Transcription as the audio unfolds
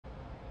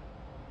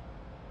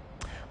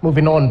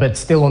Moving on, but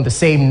still on the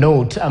same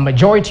note, a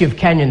majority of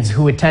Kenyans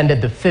who attended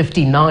the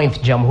 59th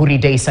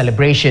Jamhuri Day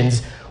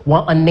celebrations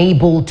were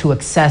unable to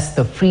access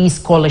the free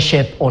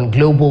scholarship on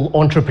global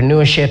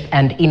entrepreneurship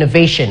and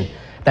innovation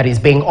that is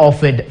being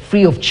offered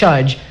free of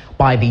charge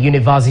by the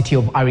University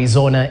of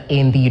Arizona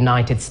in the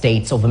United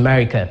States of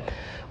America.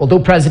 Although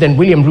President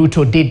William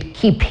Ruto did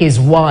keep his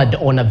word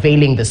on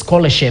availing the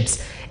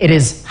scholarships, it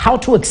is how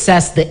to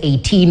access the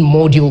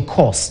 18-module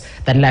course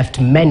that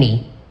left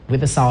many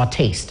with a sour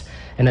taste.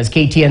 And as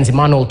KTN's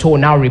Emmanuel Toh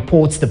now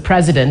reports, the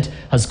president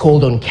has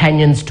called on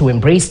Kenyans to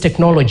embrace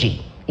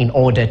technology in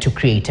order to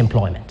create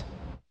employment.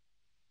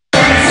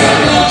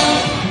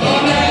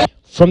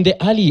 From the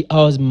early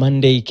hours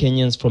Monday,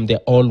 Kenyans from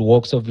all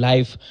walks of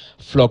life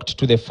flocked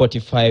to the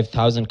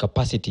 45,000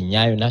 capacity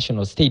Nyayo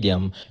National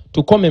Stadium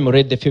to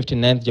commemorate the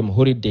 59th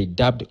Jamhuri Day,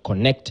 dubbed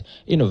Connect,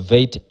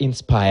 Innovate,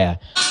 Inspire.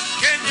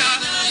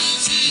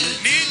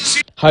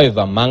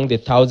 However, among the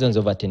thousands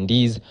of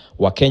attendees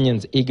were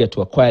Kenyans eager to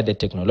acquire the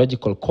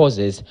technological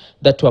courses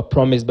that were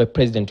promised by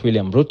President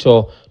William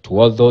Ruto to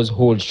all those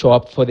who will show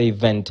up for the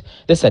event.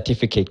 The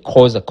certificate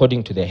course,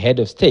 according to the head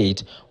of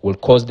state, will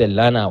cost the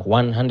learner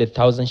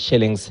 100,000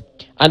 shillings.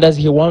 And as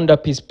he wound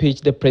up his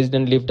speech, the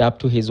president lived up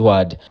to his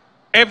word.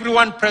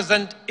 Everyone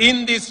present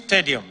in this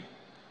stadium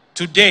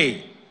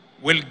today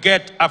will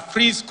get a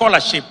free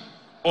scholarship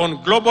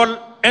on global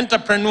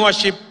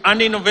entrepreneurship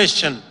and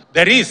innovation.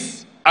 There is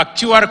a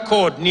QR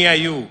code near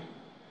you.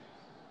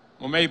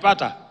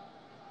 Mumeipata?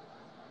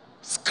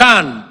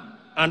 Scan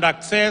and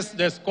access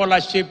the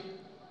scholarship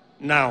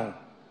now.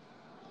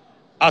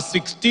 A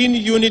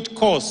 16-unit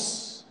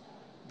course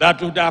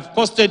that would have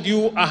costed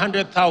you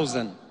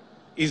 100,000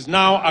 is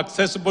now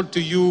accessible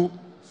to you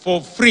for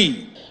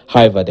free.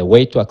 However, the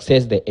way to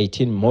access the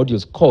 18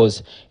 modules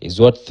course is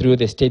what threw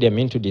the stadium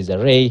into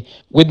disarray,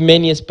 with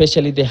many,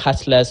 especially the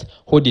hustlers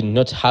who did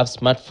not have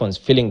smartphones,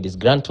 feeling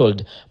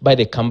disgruntled by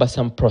the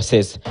cumbersome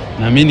process.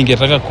 Na mimi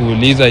ningetaka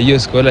kuuliza hiyo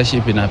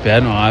scholarship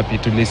inapeanwa wapi?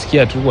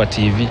 Tulisikia tu kwa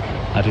TV,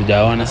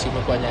 hatujaona.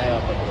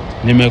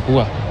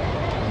 Nimekuwa.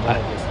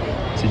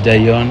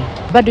 Sijaiona.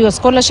 Bado hiyo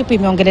scholarship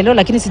imeongelelewa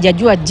lakini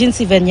sijajua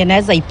jinsi venye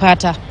naweza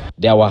ipata.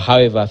 There were,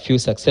 however, a few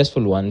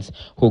successful ones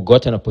who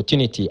got an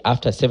opportunity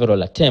after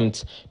several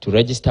attempts to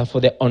register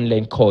for the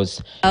online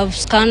course. I've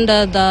scanned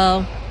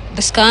the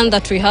scan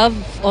that we have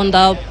on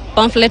the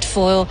pamphlet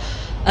for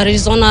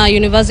Arizona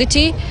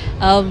University.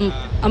 I'm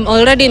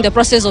already in the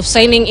process of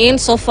signing in.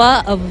 So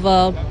far,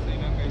 I've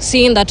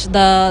seen that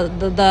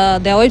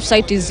their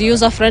website is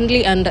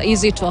user-friendly and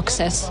easy to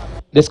access.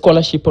 The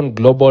scholarship on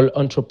global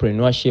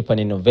entrepreneurship and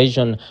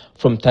innovation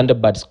from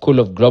Thunderbird School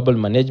of Global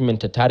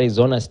Management at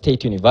Arizona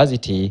State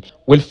University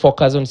will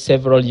focus on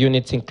several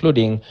units,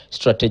 including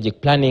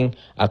strategic planning,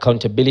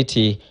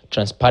 accountability,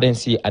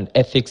 transparency and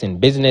ethics in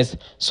business,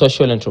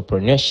 social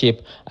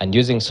entrepreneurship, and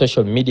using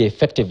social media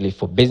effectively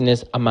for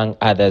business, among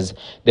others.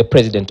 The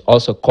president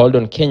also called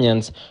on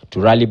Kenyans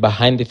to rally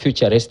behind the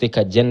futuristic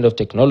agenda of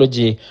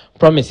technology,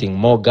 promising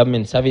more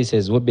government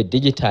services will be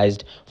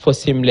digitized for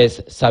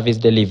seamless service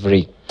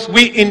delivery.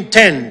 We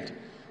intend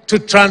to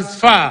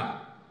transfer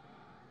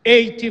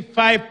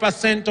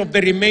 85% of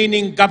the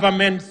remaining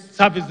government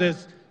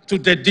services to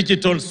the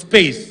digital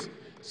space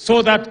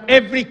so that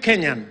every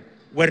Kenyan,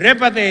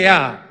 wherever they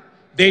are,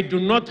 they do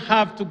not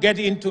have to get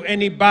into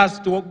any bus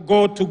to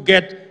go to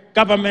get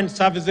government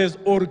services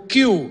or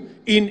queue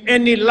in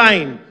any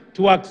line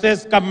to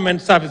access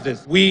government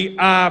services. We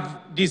have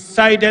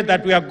decided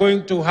that we are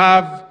going to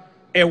have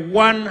a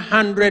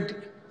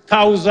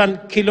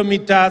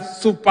 100,000-kilometer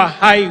super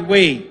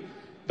highway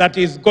that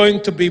is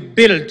going to be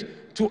built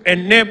to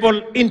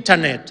enable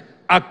internet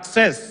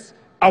access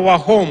our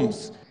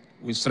homes.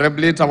 We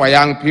celebrate our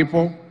young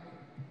people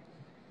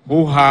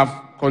who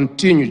have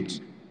continued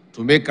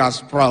to make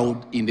us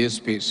proud in this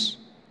space.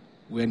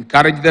 We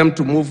encourage them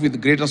to move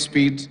with greater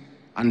speed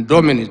and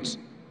dominate,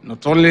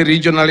 not only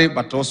regionally,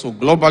 but also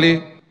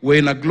globally. We're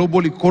in a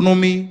global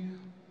economy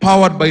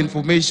powered by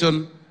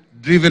information,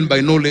 driven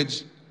by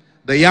knowledge.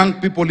 The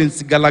young people in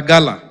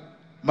Sigalagala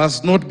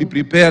must not be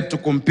prepared to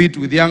compete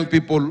with young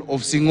people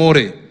of Singore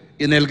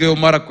in Elgeyo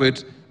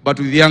Marakwet, but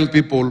with young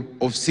people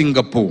of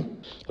Singapore.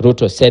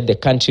 Ruto said the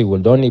country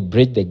would only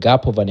bridge the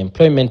gap of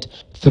unemployment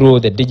through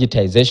the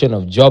digitization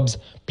of jobs,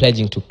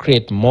 pledging to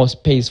create more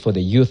space for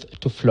the youth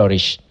to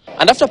flourish.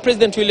 And after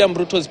President William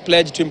Ruto's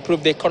pledge to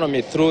improve the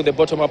economy through the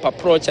bottom-up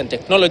approach and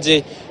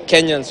technology,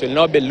 Kenyans will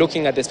now be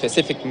looking at the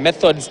specific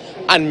methods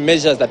and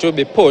measures that will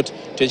be put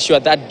to ensure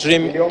that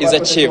dream is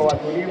achieved.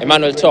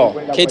 Emmanuel Toh,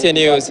 KTN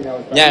News,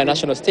 Nyayo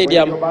National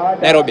Stadium,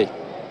 Nairobi.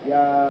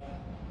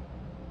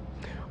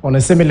 On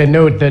a similar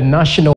note, the National